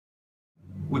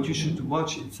what you should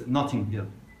watch is Notting Hill.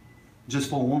 Just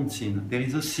for one scene. There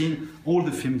is a scene, all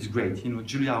the film is great. You know,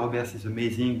 Julia Roberts is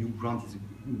amazing, Hugh Grant is a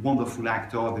wonderful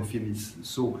actor, the film is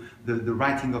so, the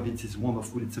writing of it is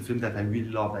wonderful. It's a film that I really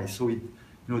loved. I saw it,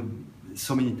 you know,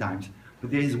 so many times.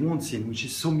 But there is one scene which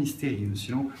is so mysterious,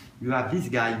 you know. You have this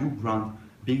guy, Hugh Grant,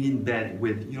 being in bed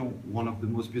with, you know, one of the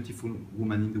most beautiful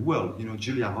women in the world, you know,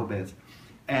 Julia Roberts.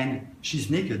 And she's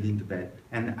naked in the bed.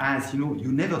 And as, you know,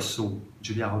 you never saw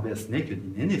Julia Roberts naked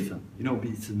in anything, you know,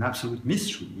 it's an absolute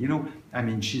mystery, you know. I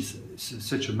mean, she's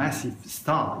such a massive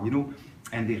star, you know,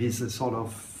 and there is a sort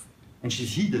of, and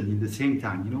she's hidden in the same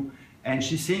time, you know. And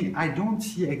she's saying, I don't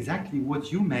see exactly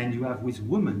what you men you have with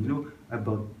women, you know,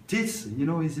 about this, you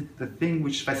know, is it the thing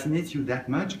which fascinates you that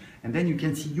much? And then you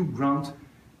can see Hugh Grant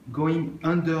going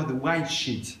under the white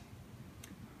sheet.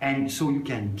 And so you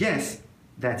can guess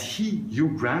that he,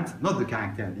 Hugh Grant, not the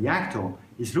character, the actor,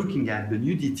 is looking at the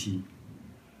nudity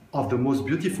of the most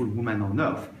beautiful woman on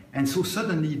earth. And so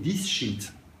suddenly this sheet,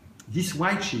 this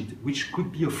white sheet, which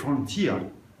could be a frontier,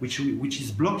 which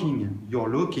is blocking your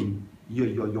looking,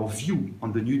 your view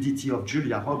on the nudity of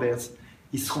Julia Roberts,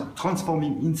 is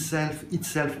transforming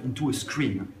itself into a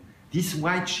screen. This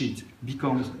white sheet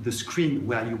becomes the screen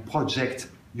where you project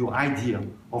your idea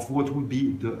of what would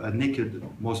be the naked,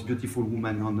 most beautiful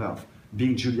woman on earth,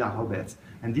 being Julia Roberts.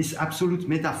 And this absolute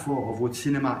metaphor of what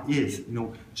cinema is, you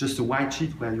know, just a white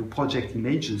sheet where you project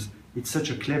images, it's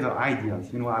such a clever idea.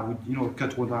 You know, I would, you know,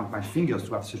 cut one of my fingers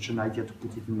to have such an idea to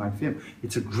put it in my film.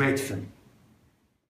 It's a great film.